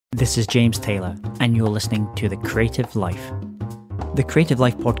This is James Taylor, and you're listening to The Creative Life. The Creative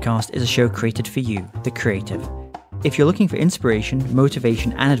Life podcast is a show created for you, the creative. If you're looking for inspiration,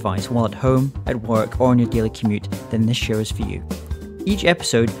 motivation, and advice while at home, at work, or on your daily commute, then this show is for you. Each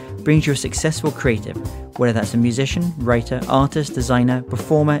episode brings you a successful creative, whether that's a musician, writer, artist, designer,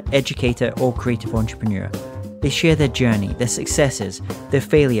 performer, educator, or creative entrepreneur. They share their journey, their successes, their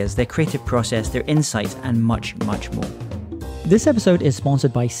failures, their creative process, their insights, and much, much more. This episode is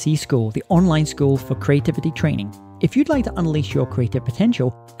sponsored by C-School, the online school for creativity training. If you'd like to unleash your creative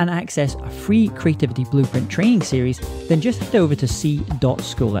potential and access a free Creativity Blueprint training series, then just head over to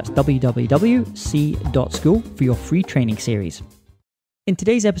c.school. That's www.c.school for your free training series. In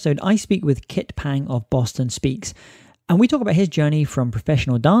today's episode, I speak with Kit Pang of Boston Speaks, and we talk about his journey from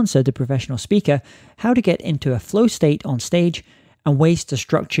professional dancer to professional speaker, how to get into a flow state on stage, and ways to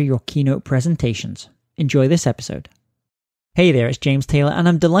structure your keynote presentations. Enjoy this episode. Hey there, it's James Taylor, and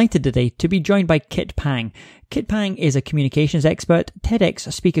I'm delighted today to be joined by Kit Pang. Kit Pang is a communications expert, TEDx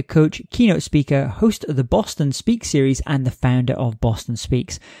speaker coach, keynote speaker, host of the Boston Speaks series, and the founder of Boston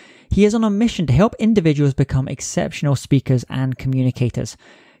Speaks. He is on a mission to help individuals become exceptional speakers and communicators.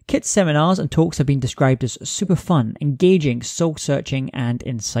 Kit's seminars and talks have been described as super fun, engaging, soul-searching, and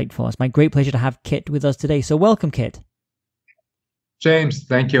insightful. It's my great pleasure to have Kit with us today, so welcome, Kit. James,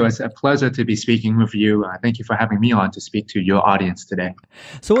 thank you. It's a pleasure to be speaking with you. Thank you for having me on to speak to your audience today.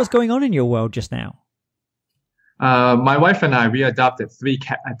 So what's going on in your world just now? My wife and I, we adopted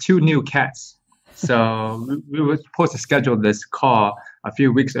two new cats. So we were supposed to schedule this call a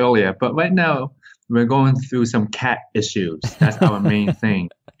few weeks earlier, but right now we're going through some cat issues. That's our main thing.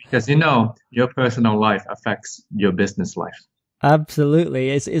 Because your personal life affects your business life. Absolutely,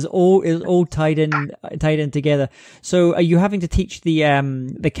 it's all tied in together. So, are you having to teach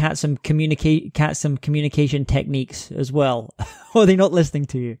the cat some communication techniques as well, or are they not listening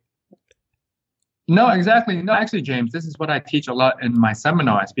to you? No, exactly. No, actually, James, this is what I teach a lot in my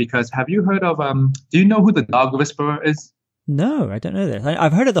seminars. Because have you heard of do you know who the dog whisperer is? No, I don't know this.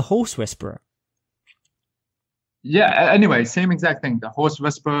 I've heard of the horse whisperer. Yeah. Anyway, same exact thing. The horse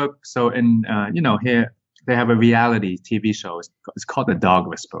whisperer. So in here. They have a reality TV show. It's called The Dog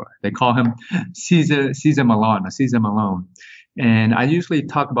Whisperer. They call him Caesar Malone. And I usually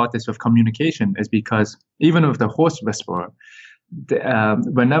talk about this with communication is because even with the horse whisperer,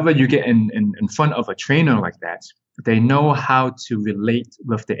 whenever you get in front of a trainer like that, they know how to relate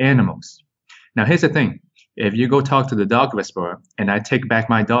with the animals. Now, here's the thing. If you go talk to the dog whisperer and I take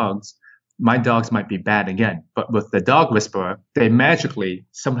back my dogs might be bad again. But with the dog whisperer, they magically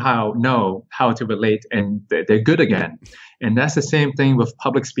somehow know how to relate and they're good again. And that's the same thing with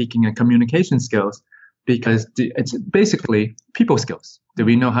public speaking and communication skills, because it's basically people skills. Do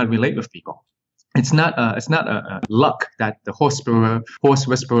we know how to relate with people? It's not a luck that the horse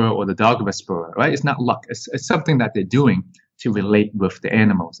whisperer or the dog whisperer, right? It's not luck. It's something that they're doing to relate with the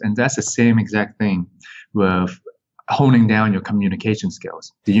animals. And that's the same exact thing with honing down your communication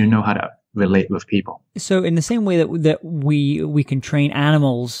skills. Do you know how to relate with people? So in the same way that we can train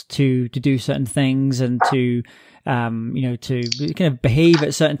animals to do certain things and to to kind of behave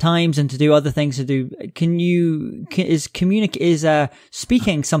at certain times and to do other things to do, is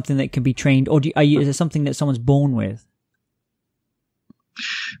speaking something that can be trained, or is it something that someone's born with?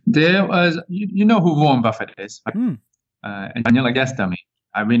 There was, you know who Warren Buffett is, right? And you'll guess me.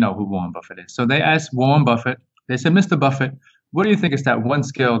 We know who Warren Buffett is. So they asked Warren Buffett. They said, Mr. Buffett, what do you think is that one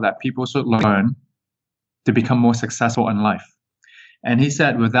skill that people should learn to become more successful in life? And he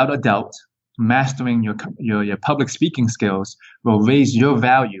said, without a doubt, mastering your public speaking skills will raise your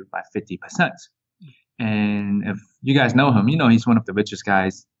value by 50%. And if you guys know him, he's one of the richest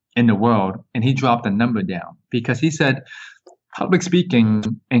guys in the world. And he dropped the number down because he said, public speaking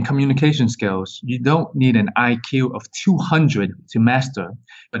and communication skills, you don't need an IQ of 200 to master,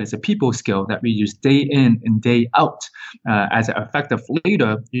 but it's a people skill that we use day in and day out. As an effective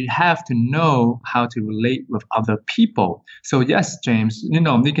leader, you have to know how to relate with other people. So yes, James,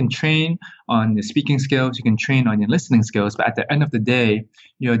 you can train on your speaking skills, you can train on your listening skills, but at the end of the day,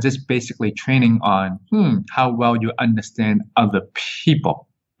 you're just basically training on how well you understand other people.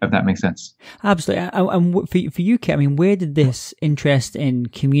 If that makes sense. Absolutely. And for you, Kit, where did this interest in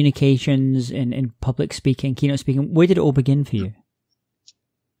communications, in public speaking, keynote speaking, where did it all begin for you?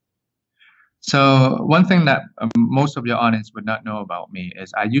 So one thing that most of your audience would not know about me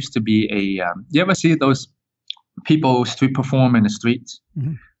is I used to be you ever see those people street perform in the streets?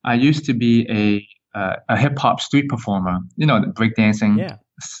 Mm-hmm. I used to be a hip hop street performer, breakdancing,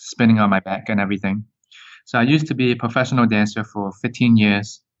 spinning on my back and everything. So I used to be a professional dancer for 15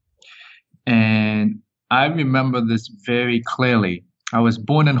 years. And I remember this very clearly. I was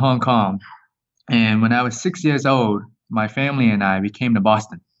born in Hong Kong, and when I was 6 years old, my family and I, we came to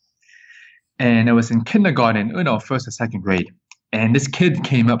Boston. And it was in kindergarten, first or second grade. And this kid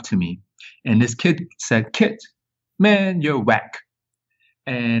came up to me, and this kid said, "Kid, man, you're whack."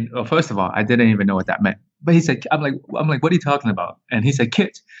 And well, first of all, I didn't even know what that meant. But he said, I'm like, "What are you talking about?" And he said,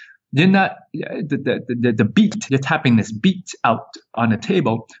 "Kid, you're not the beat. You're tapping this beat out on the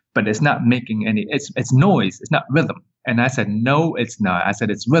table, but it's not making any. It's noise. It's not rhythm." And I said, "No, it's not." I said,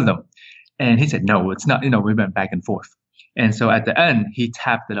 "It's rhythm." And he said, "No, it's not." We went back and forth. And so at the end, he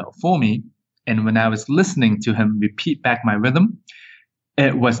tapped it out for me. And when I was listening to him repeat back my rhythm,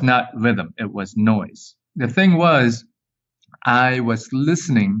 it was not rhythm. It was noise. The thing was, I was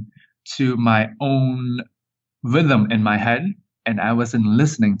listening to my own rhythm in my head, and I wasn't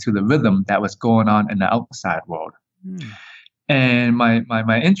listening to the rhythm that was going on in the outside world. And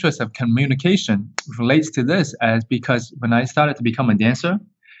my interest of communication relates to this as because when I started to become a dancer,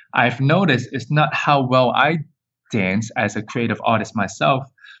 I've noticed it's not how well I dance as a creative artist myself,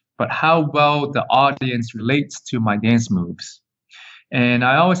 but how well the audience relates to my dance moves. And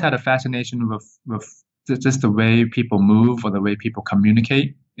I always had a fascination with just the way people move or the way people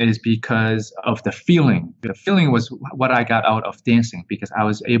communicate is because of the feeling. The feeling was what I got out of dancing because I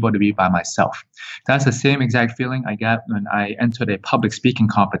was able to be by myself. That's the same exact feeling I got when I entered a public speaking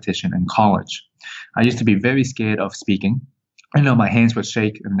competition in college. I used to be very scared of speaking. My hands would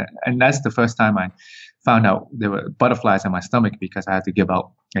shake. And that's the first time I found out there were butterflies in my stomach because I had to give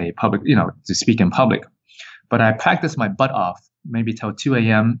out a public, to speak in public. But I practiced my butt off maybe till 2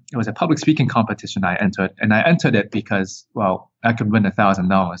 a.m. It was a public speaking competition I entered. And I entered it because, well, I could win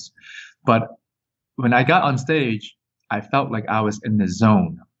 $1,000. But when I got on stage, I felt like I was in the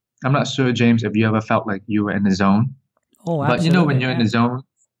zone. I'm not sure, James, if you ever felt like you were in the zone. Oh, absolutely. But when you're in the zone,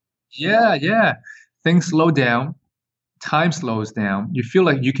 yeah, things slow down. Time slows down. You feel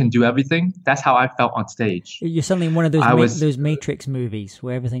like you can do everything. That's how I felt on stage. You're suddenly in one of those Matrix movies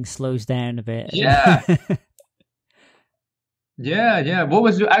where everything slows down a bit. Yeah. Yeah. What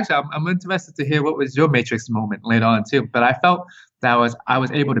was actually, I'm interested to hear what was your Matrix moment later on too. But I felt that I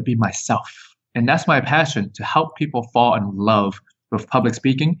was able to be myself. And that's my passion, to help people fall in love with public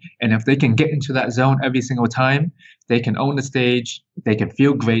speaking. And if they can get into that zone every single time, they can own the stage, they can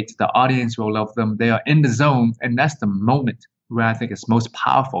feel great, the audience will love them, they are in the zone, and that's the moment where I think it's most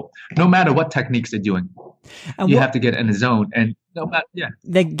powerful. No matter what techniques they're doing, you have to get in the zone. And no matter,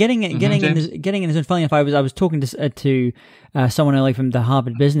 they're getting in the zone. Funny enough, I was talking to someone earlier from the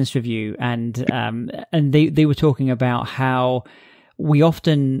Harvard Business Review, and they were talking about how we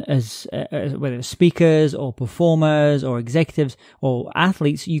often, as whether it's speakers or performers or executives or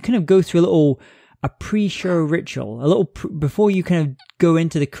athletes, you kind of go through a pre-show ritual, before you kind of go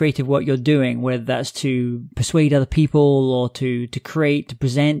into the creative work you're doing, whether that's to persuade other people or to create, to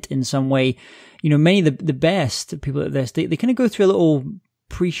present in some way. Many of the best people at this, they kind of go through a little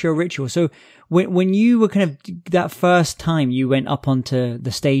pre-show ritual. So when you were kind of, that first time you went up onto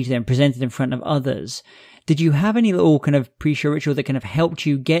the stage there and presented in front of others, did you have any little kind of pre-show ritual that kind of helped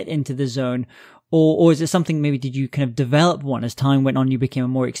you get into the zone? Or is it something, maybe did you kind of develop one as time went on, you became a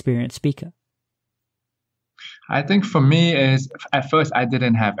more experienced speaker? I think for me is, at first I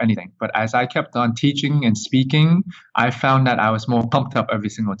didn't have anything, but as I kept on teaching and speaking, I found that I was more pumped up every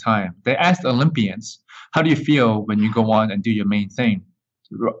single time. They asked Olympians, how do you feel when you go on and do your main thing?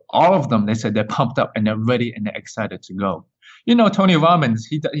 All of them, they said they're pumped up and they're ready and they're excited to go. Tony Robbins,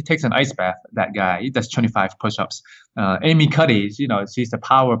 he takes an ice bath, that guy. He does 25 push-ups. Amy Cuddy, she's the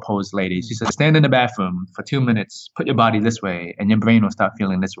power pose lady. She says, stand in the bathroom for 2 minutes, put your body this way, and your brain will start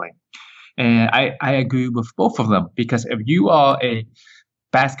feeling this way. And I agree with both of them, because if you are a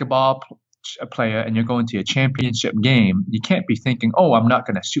basketball player and you're going to a championship game, you can't be thinking, oh, I'm not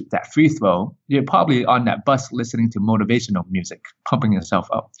going to shoot that free throw. You're probably on that bus listening to motivational music, pumping yourself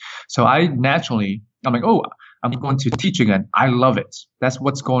up. So I'm like, oh, I'm going to teach again. I love it. That's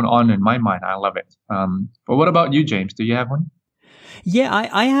what's going on in my mind. I love it. But what about you, James? Do you have one? Yeah,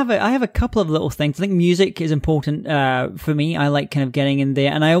 I have a couple of little things. I think music is important for me. I like kind of getting in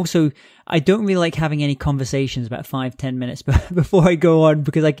there, and I don't really like having any conversations about 5-10 minutes before I go on,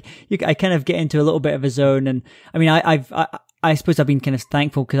 because I kind of get into a little bit of a zone. And I mean, I suppose I've been kind of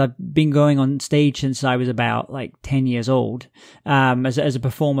thankful because I've been going on stage since I was about 10 years old, as a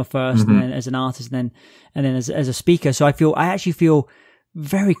performer first, and then as an artist, and then as a speaker. So I actually feel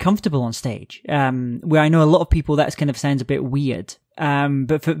very comfortable on stage, where I know a lot of people that kind of sounds a bit weird.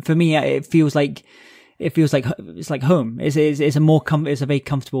 But for me, it feels like it's like home. It's a very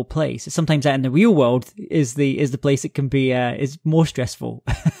comfortable place. Sometimes out in the real world is the place that can be is more stressful,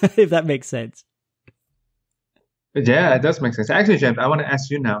 if that makes sense. Yeah, it does make sense. Actually, James, I want to ask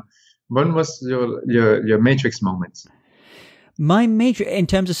you now, when was your matrix moment? My major, in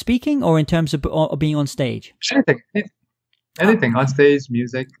terms of speaking or in terms of being on stage? Anything, anything on stage,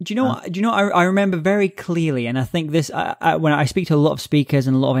 music. Do you know? Do you know? I remember very clearly, and I think this when I speak to a lot of speakers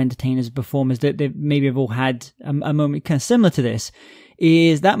and a lot of entertainers, performers, that they maybe have all had a moment kind of similar to this.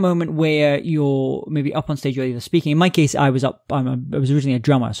 Is that moment where you're maybe up on stage, you're either speaking. In my case, I was up. I was originally a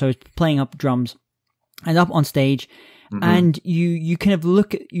drummer, so I was playing up drums and up on stage. And you kind of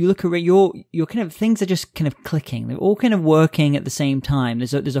look around, your kind of things are just kind of clicking. They're all kind of working at the same time.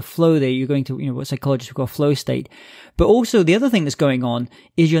 There's a flow there. You're going to, what psychologists would call a flow state. But also the other thing that's going on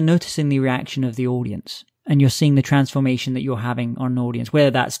is you're noticing the reaction of the audience, and you're seeing the transformation that you're having on an audience,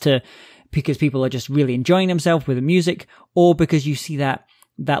 whether that's because people are just really enjoying themselves with the music, or because you see that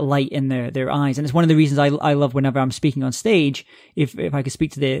light in their eyes. And it's one of the reasons I love whenever I'm speaking on stage, if I could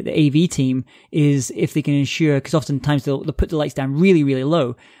speak to the AV team, is if they can ensure, because oftentimes they'll put the lights down really, really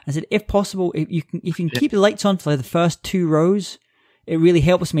low. I said, if possible, if you can keep the lights on for the first 2 rows, it really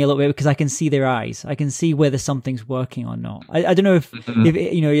helps me a little bit, because I can see their eyes. I can see whether something's working or not. I don't know if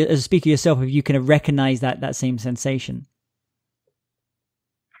as a speaker yourself, if you kind of recognize that same sensation.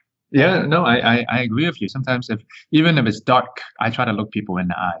 Yeah, no, I agree with you. Sometimes even if it's dark, I try to look people in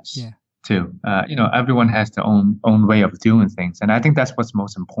the eyes too. Everyone has their own way of doing things, and I think that's what's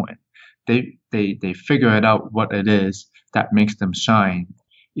most important. They figure it out what it is that makes them shine.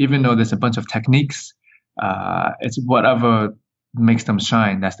 Even though there's a bunch of techniques, it's whatever makes them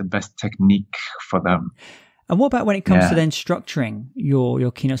shine. That's the best technique for them. And what about when it comes to then structuring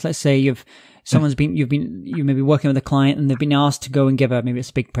your keynotes? Let's say you may be working with a client and they've been asked to go and give maybe it's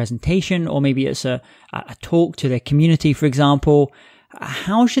a big presentation, or maybe it's a talk to their community, for example.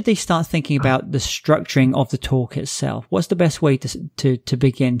 How should they start thinking about the structuring of the talk itself? What's the best way to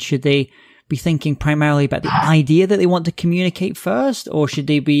begin? Should they be thinking primarily about the idea that they want to communicate first, or should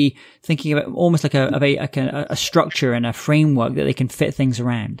they be thinking about almost like a structure and a framework that they can fit things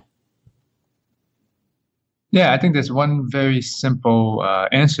around? Yeah, I think there's one very simple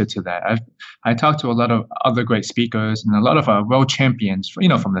answer to that. I talked to a lot of other great speakers and a lot of world champions,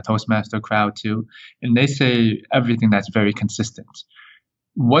 from the Toastmaster crowd too, and they say everything that's very consistent.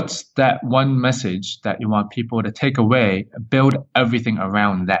 What's that one message that you want people to take away? Build everything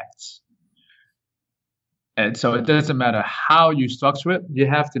around that. And so it doesn't matter how you structure it, you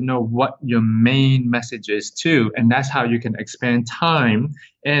have to know what your main message is too. And that's how you can expand time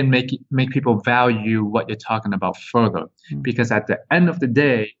and make people value what you're talking about further. Because at the end of the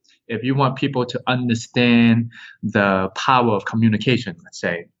day, if you want people to understand the power of communication, let's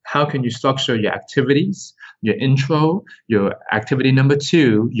say, how can you structure your activities, your intro, your activity number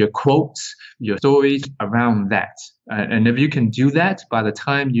 2, your quotes, your stories around that? And if you can do that, by the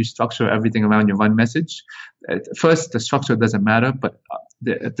time you structure everything around your one message, first, the structure doesn't matter, but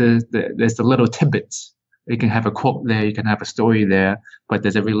there's the little tidbits. You can have a quote there, you can have a story there, but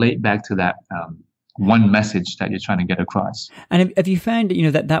does it relate back to that one message that you're trying to get across? And have you found,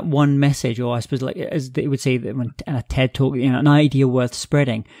 that one message, or I suppose, like as they would say, that when a TED talk, an idea worth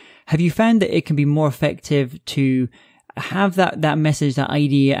spreading, have you found that it can be more effective to have that message, that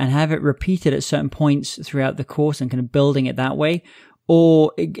idea, and have it repeated at certain points throughout the course and kind of building it that way?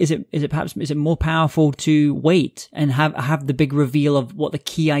 Or is it more powerful to wait and have the big reveal of what the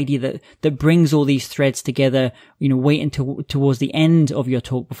key idea that brings all these threads together, wait until towards the end of your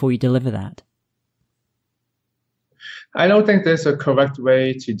talk before you deliver that? I don't think there's a correct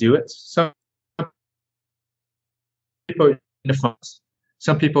way to do it. Some people in the front,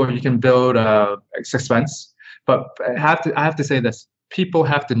 some people you can build suspense, but I have to say this: people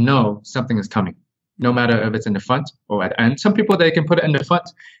have to know something is coming, no matter if it's in the front or at the end. Some people, they can put it in the front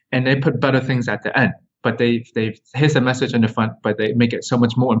and they put better things at the end, but here's a message in the front, but they make it so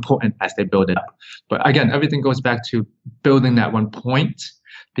much more important as they build it up. But again, everything goes back to building that one point,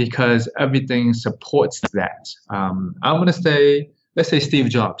 because everything supports that. I'm going to say, let's say Steve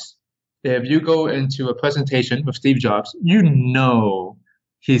Jobs. If you go into a presentation with Steve Jobs,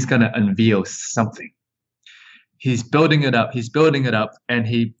 he's going to unveil something. He's building it up, and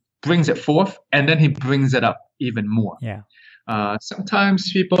he brings it forth, and then he brings it up even more. Yeah.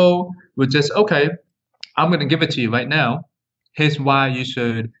 Sometimes people would just, okay, I'm going to give it to you right now. Here's why you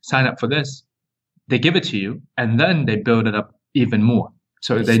should sign up for this. They give it to you, and then they build it up even more.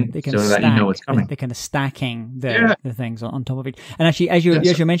 So that you know what's coming. They're kind of stacking the things on top of it. And actually, as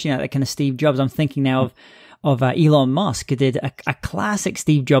you're mentioning that kind of Steve Jobs, I'm thinking now of Elon Musk did a classic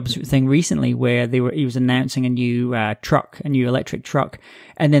Steve Jobs thing recently, where he was announcing a new electric truck,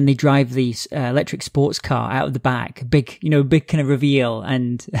 and then they drive these electric sports car out of the back, big kind of reveal,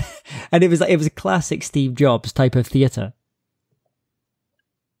 and and it was a classic Steve Jobs type of theater.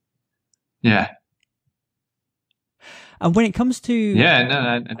 Yeah. And when it comes to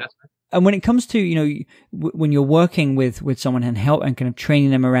and when it comes to when you're working with someone and kind of training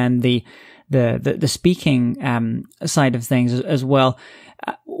them around the speaking side of things as well,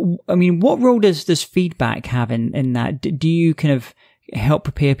 I mean, what role does feedback have in that? Do you kind of help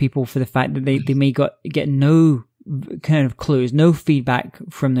prepare people for the fact that they may get no kind of clues, no feedback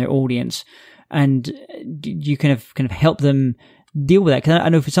from their audience, and do you kind of help them deal with that? Because I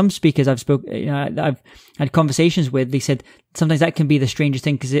know for some speakers I've had conversations with, they said sometimes that can be the strangest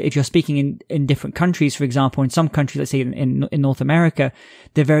thing, because if you're speaking in different countries, for example, in some countries, let's say in North America,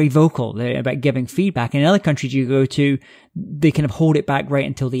 they're very vocal about giving feedback, and in other countries you go to, they kind of hold it back right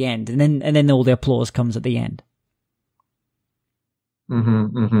until the end, and then all the applause comes at the end.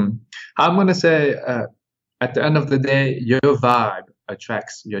 I'm gonna say at the end of the day, your vibe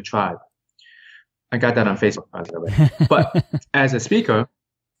attracts your tribe. I got that on Facebook, by the way. But as a speaker,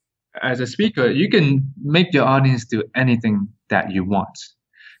 you can make your audience do anything that you want.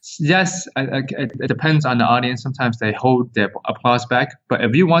 Yes, it depends on the audience. Sometimes they hold their applause back, but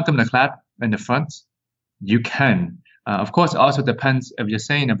if you want them to clap in the front, you can. Of course, it also depends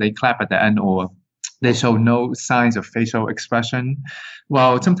if they clap at the end or they show no signs of facial expression.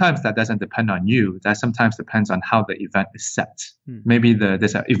 Well, sometimes that doesn't depend on you. That sometimes depends on how the event is set. Maybe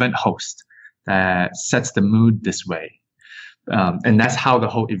there's an event host that sets the mood this way. And that's how the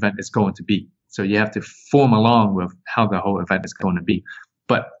whole event is going to be. So you have to form along with how the whole event is going to be.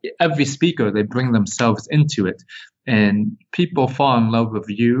 But every speaker, they bring themselves into it. And people fall in love with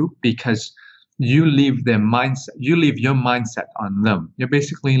you because you leave your mindset on them. You're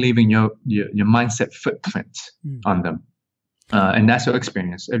basically leaving your mindset footprint on them. And that's your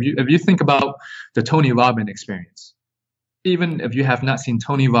experience. If you think about the Tony Robbins experience, even if you have not seen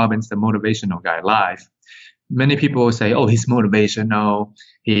Tony Robbins, the motivational guy, live, many people will say, oh, he's motivational,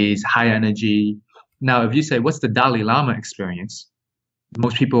 he's high energy. Now, if you say, what's the Dalai Lama experience?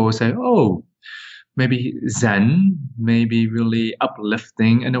 Most people will say, oh, maybe Zen, maybe really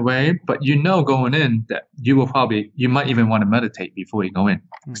uplifting in a way. But going in that you might even want to meditate before you go in.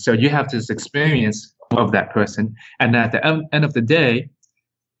 So you have this experience of that person. And at the end of the day,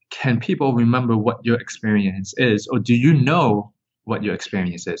 can people remember what your experience is? Or do you know what your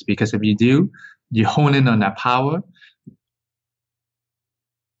experience is? Because if you do, you hone in on that power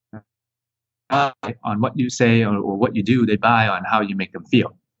on what you say or what you do. They buy on how you make them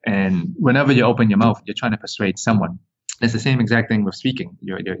feel. And whenever you open your mouth, you're trying to persuade someone. It's the same exact thing with speaking.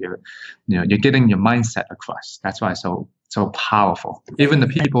 You're getting your mindset across. That's why it's so powerful. Even the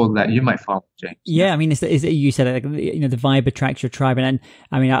people that you might follow, James. Yeah, I mean, you said the vibe attracts your tribe, and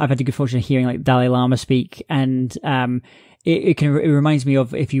I mean, I've had the good fortune of hearing like Dalai Lama speak, and it reminds me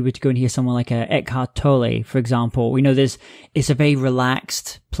of if you were to go and hear someone like Eckhart Tolle, for example. It's a very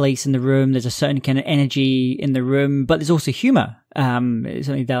relaxed place in the room. There's a certain kind of energy in the room, but there's also humor.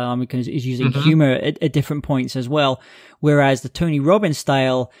 Certainly Dalai Lama is using humor at different points as well. Whereas the Tony Robbins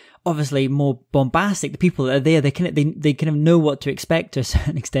style, obviously more bombastic. The people that are there, they kind of know what to expect to a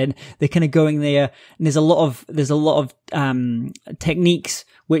certain extent. They're kind of going there, and there's a lot of techniques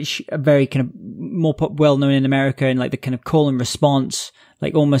which are very kind of more well known in America, and like the kind of call and response,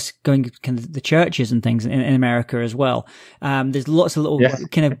 like almost going to kind of the churches and things in America as well. There's lots of little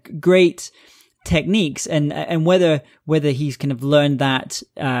kind of great techniques, and whether he's kind of learned that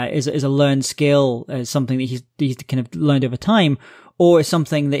is a learned skill, something that he's kind of learned over time, or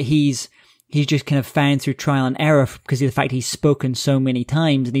something that he's just kind of found through trial and error because of the fact he's spoken so many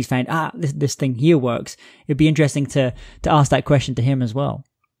times and he's found this thing here works. It'd be interesting to ask that question to him as well.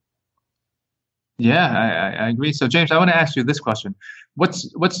 Yeah, I agree. So James, I want to ask you this question: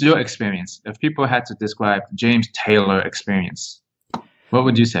 What's your experience? If people had to describe James Taylor experience, what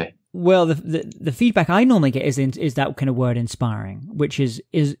would you say? Well, the feedback I normally get is that kind of word inspiring, which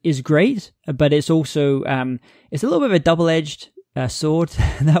is great, but it's also it's a little bit of a double-edged sword,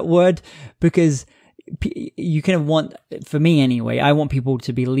 that word, because you kind of want, for me anyway, I want people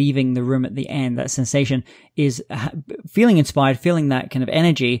to be leaving the room at the end. That sensation is feeling inspired, feeling that kind of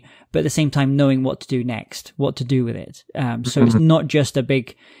energy, but at the same time knowing what to do next, what to do with it. So it's not just a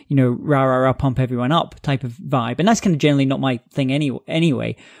big, rah, rah, rah, pump everyone up type of vibe. And that's kind of generally not my thing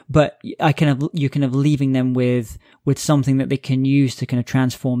anyway, but you're kind of leaving them with something that they can use to kind of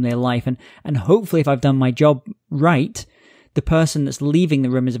transform their life. And hopefully if I've done my job right, the person that's leaving the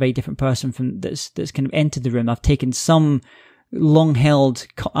room is a very different person from that's kind of entered the room. I've taken some long-held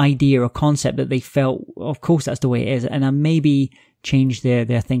idea or concept that they felt, of course, that's the way it is, and I maybe changed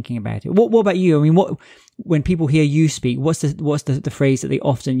their thinking about it. What about you? I mean, when people hear you speak, what's the phrase that they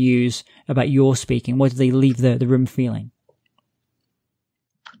often use about your speaking? What do they leave the room feeling?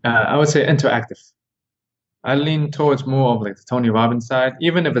 I would say interactive. I lean towards more of like the Tony Robbins side.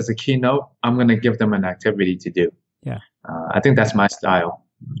 Even if it's a keynote, I'm going to give them an activity to do. Yeah. I think that's my style.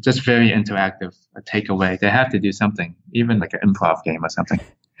 Just very interactive, a takeaway. They have to do something, even like an improv game or something.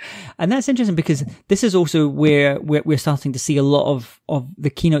 And that's interesting because this is also where we're starting to see a lot of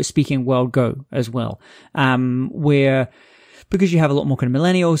the keynote speaking world go as well. Where, because you have a lot more kind of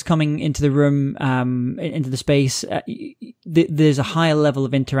millennials coming into the room, into the space, there's a higher level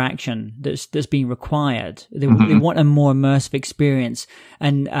of interaction that's being required. They want a more immersive experience.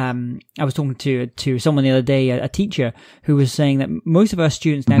 And I was talking to someone the other day, a teacher, who was saying that most of our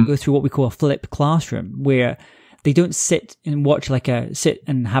students now go through what we call a flipped classroom, where they don't sit and watch sit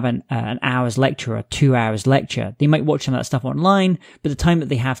and have an hour's lecture or 2 hours lecture. They might watch some of that stuff online, but the time that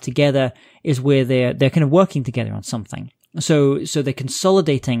they have together is where they're kind of working together on something. So they're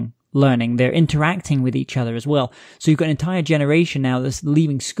consolidating learning, they're interacting with each other as well. So you've got an entire generation now that's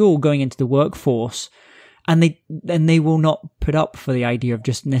leaving school, going into the workforce, and they will not put up for the idea of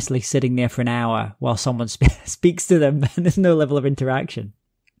just necessarily sitting there for an hour while someone speaks to them, and there's no level of interaction.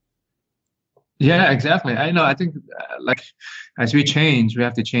 Yeah, exactly. I think like as we change, we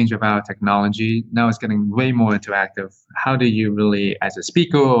have to change with our technology. Now it's getting way more interactive. How do you really, as a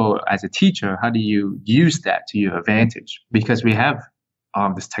speaker or as a teacher, how do you use that to your advantage? Because we have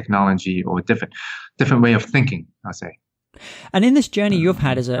this technology or different way of thinking, I'll say. And in this journey you've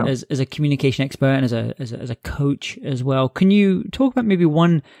had as a communication expert and as a coach as well, can you talk about maybe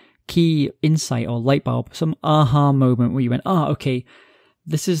one key insight or light bulb, some aha moment where you went, okay,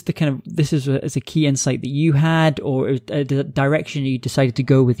 this is a key insight that you had, or a direction you decided to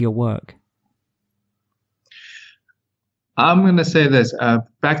go with your work? I'm going to say this,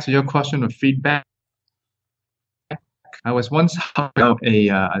 back to your question of feedback. I was once helping out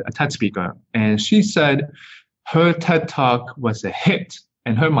a TED speaker, and she said her TED talk was a hit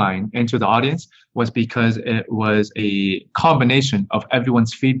in her mind and to the audience was because it was a combination of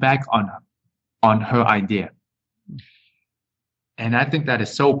everyone's feedback on her idea. And I think that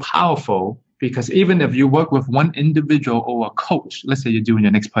is so powerful, because even if you work with one individual or a coach, let's say you're doing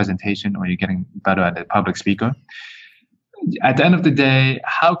your next presentation or you're getting better at a public speaker, at the end of the day,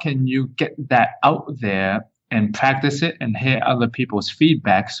 how can you get that out there and practice it and hear other people's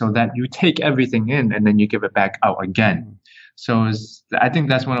feedback so that you take everything in and then you give it back out again? So I think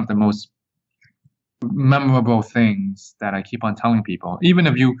that's one of the most memorable things that I keep on telling people. Even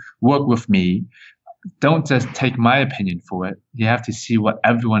if you work with me, don't just take my opinion for it. You have to see what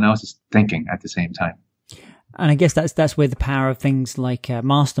everyone else is thinking at the same time. And I guess that's where the power of things like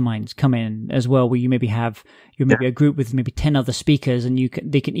masterminds come in as well, where you maybe have a group with maybe 10 other speakers, and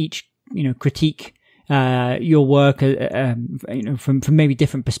they can each critique your work from maybe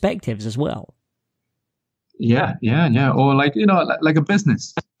different perspectives as well. Yeah. Or like a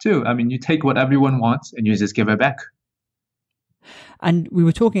business too. I mean, you take what everyone wants and you just give it back. And we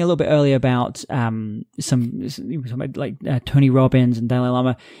were talking a little bit earlier about Tony Robbins and Dalai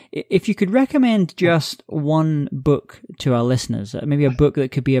Lama. If you could recommend just one book to our listeners, maybe a book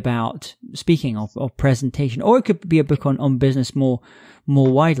that could be about speaking or presentation, or it could be a book on business more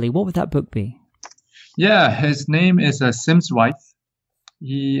widely, what would that book be? Yeah, his name is Simswyeth.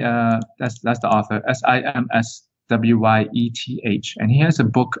 That's the author, Simswyeth, and he has a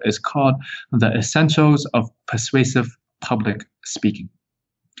book. It's called The Essentials of Persuasive Public Speaking.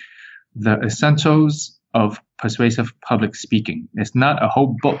 The Essentials of Persuasive Public Speaking. It's not a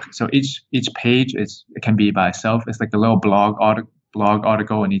whole book, so each page it can be by itself. It's like a little blog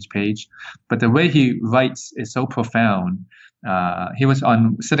article on each page. But the way he writes is so profound. He was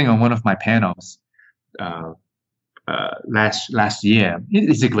sitting on one of my panels last year.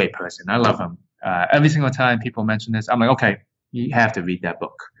 He's a great person. I love him. Every single time people mention this, I'm like, okay, you have to read that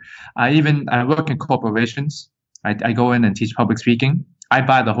book. I work in corporations. I go in and teach public speaking. I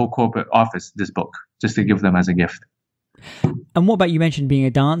buy the whole corporate office this book just to give them as a gift. And what about, you mentioned being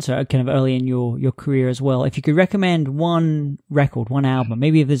a dancer kind of early in your career as well. If you could recommend one record, one album,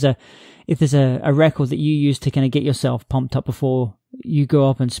 maybe if there's a record that you use to kind of get yourself pumped up before you go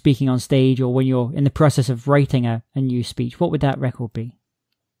up and speaking on stage, or when you're in the process of writing a new speech, what would that record be?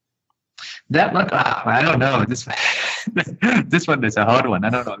 That record, I don't know. This one is a hard one. I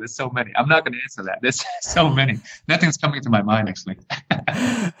don't know. There's so many. I'm not going to answer that. There's so many. Nothing's coming to my mind actually.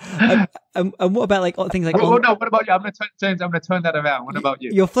 And what about like things like? Oh no. What about you? James. I'm going to turn that around. What about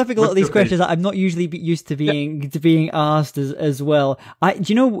you? You're flipping a lot of these questions that I'm not usually used to being asked as well. Do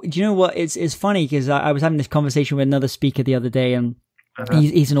you know what? It's funny because I was having this conversation with another speaker the other day, and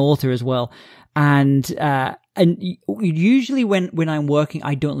he's an author as well. And usually when I'm working,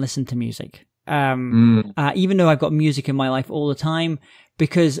 I don't listen to music. Even though I've got music in my life all the time,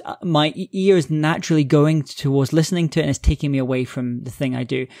 because my ear is naturally going towards listening to it, and it's taking me away from the thing I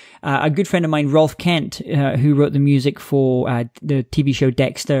do. A good friend of mine, Rolf Kent, who wrote the music for the TV show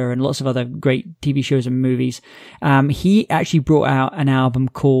Dexter and lots of other great TV shows and movies, he actually brought out an album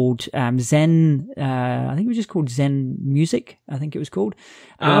called Zen, I think it was just called Zen Music, I think it was called.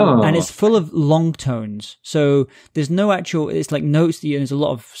 And it's full of long tones. So there's no actual, it's like notes, there's a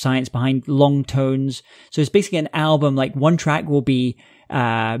lot of science behind long tones. So it's basically an album, like one track will be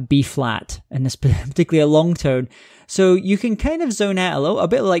B flat, and this particularly a long tone. So you can kind of zone out a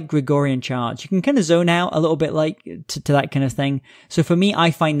bit like Gregorian charts. You can kind of zone out a little bit like to that kind of thing. So for me,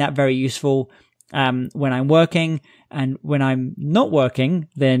 I find that very useful when I'm working, and when I'm not working,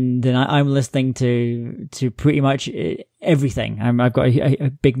 then I'm listening to pretty much everything. I've got a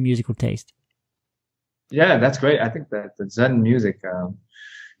big musical taste. Yeah, that's great. I think that the Zen music.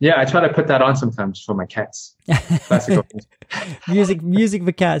 Yeah, I try to put that on sometimes for my cats. Classical music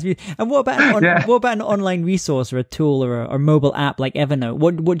for cats. And what about an online resource or a tool or a mobile app like Evernote?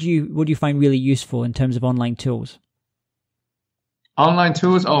 What do you find really useful in terms of online tools? Online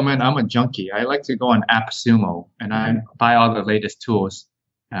tools? Oh man, I'm a junkie. I like to go on AppSumo and I buy all the latest tools.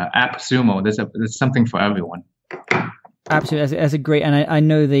 AppSumo, there's something for everyone. Absolutely, that's a great. And I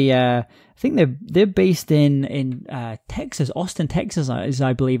know I think they're based in Texas, Austin, Texas,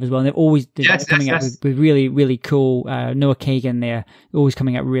 I believe as well. And they've always coming out with really, really cool. Noah Kagan there, always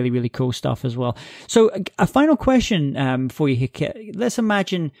coming out really, really cool stuff as well. So a final question for you here, Kit. Let's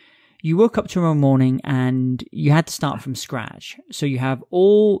imagine you woke up tomorrow morning and you had to start from scratch. So you have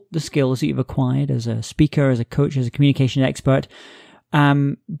all the skills that you've acquired as a speaker, as a coach, as a communication expert,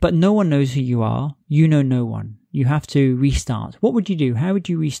 but no one knows who you are. You know no one. You have to restart. What would you do? How would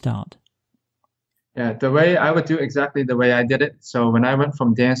you restart? Yeah, the way I would do exactly the way I did it. So when I went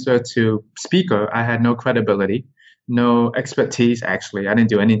from dancer to speaker, I had no credibility, no expertise. Actually, I didn't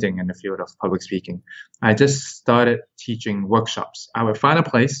do anything in the field of public speaking. I just started teaching workshops. I would find a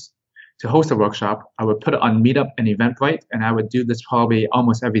place to host a workshop. I would put it on Meetup and Eventbrite, and I would do this probably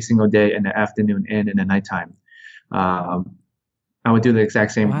almost every single day in the afternoon and in the nighttime. I would do the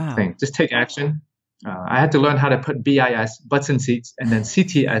exact same thing. Just take action. I had to learn how to put BIS, butts in seats, and then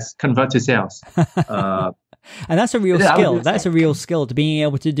CTS, convert to sales. And that's a real skill. That's a real skill, to being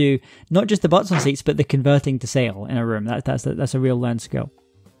able to do not just the butts on seats, but the converting to sale in a room. That's a real learned skill.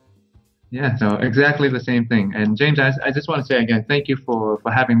 Yeah, so exactly the same thing. And James, I just want to say again, thank you for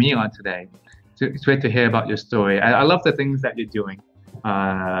having me on today. It's great to hear about your story. I love the things that you're doing.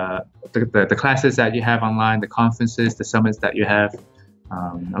 The classes that you have online, the conferences, the summits that you have.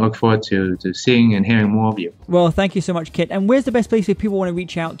 I look forward to seeing and hearing more of you. Well, thank you so much, Kit. And where's the best place if people want to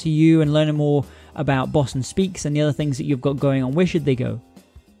reach out to you and learn more about Boston Speaks and the other things that you've got going on? Where should they go?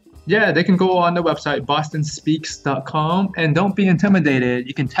 Yeah, they can go on the website, bostonspeaks.com. And don't be intimidated.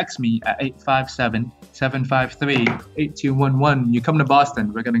 You can text me at 857-753-8211. You come to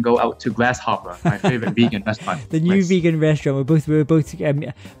Boston, we're going to go out to Grasshopper, my favorite vegan restaurant. The new vegan restaurant. We're both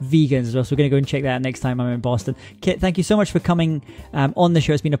vegans as well, so we're going to go and check that out next time I'm in Boston. Kit, thank you so much for coming on the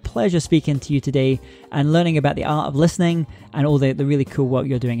show. It's been a pleasure speaking to you today and learning about the art of listening and all the really cool work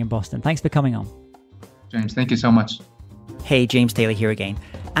you're doing in Boston. Thanks for coming on. James, thank you so much. Hey, James Taylor here again.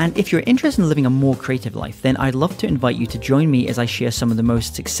 And if you're interested in living a more creative life, then I'd love to invite you to join me as I share some of the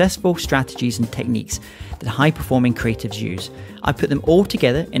most successful strategies and techniques that high-performing creatives use. I put them all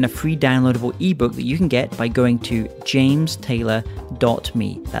together in a free downloadable ebook that you can get by going to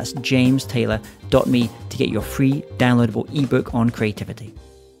jamestaylor.me. That's jamestaylor.me to get your free downloadable ebook on creativity.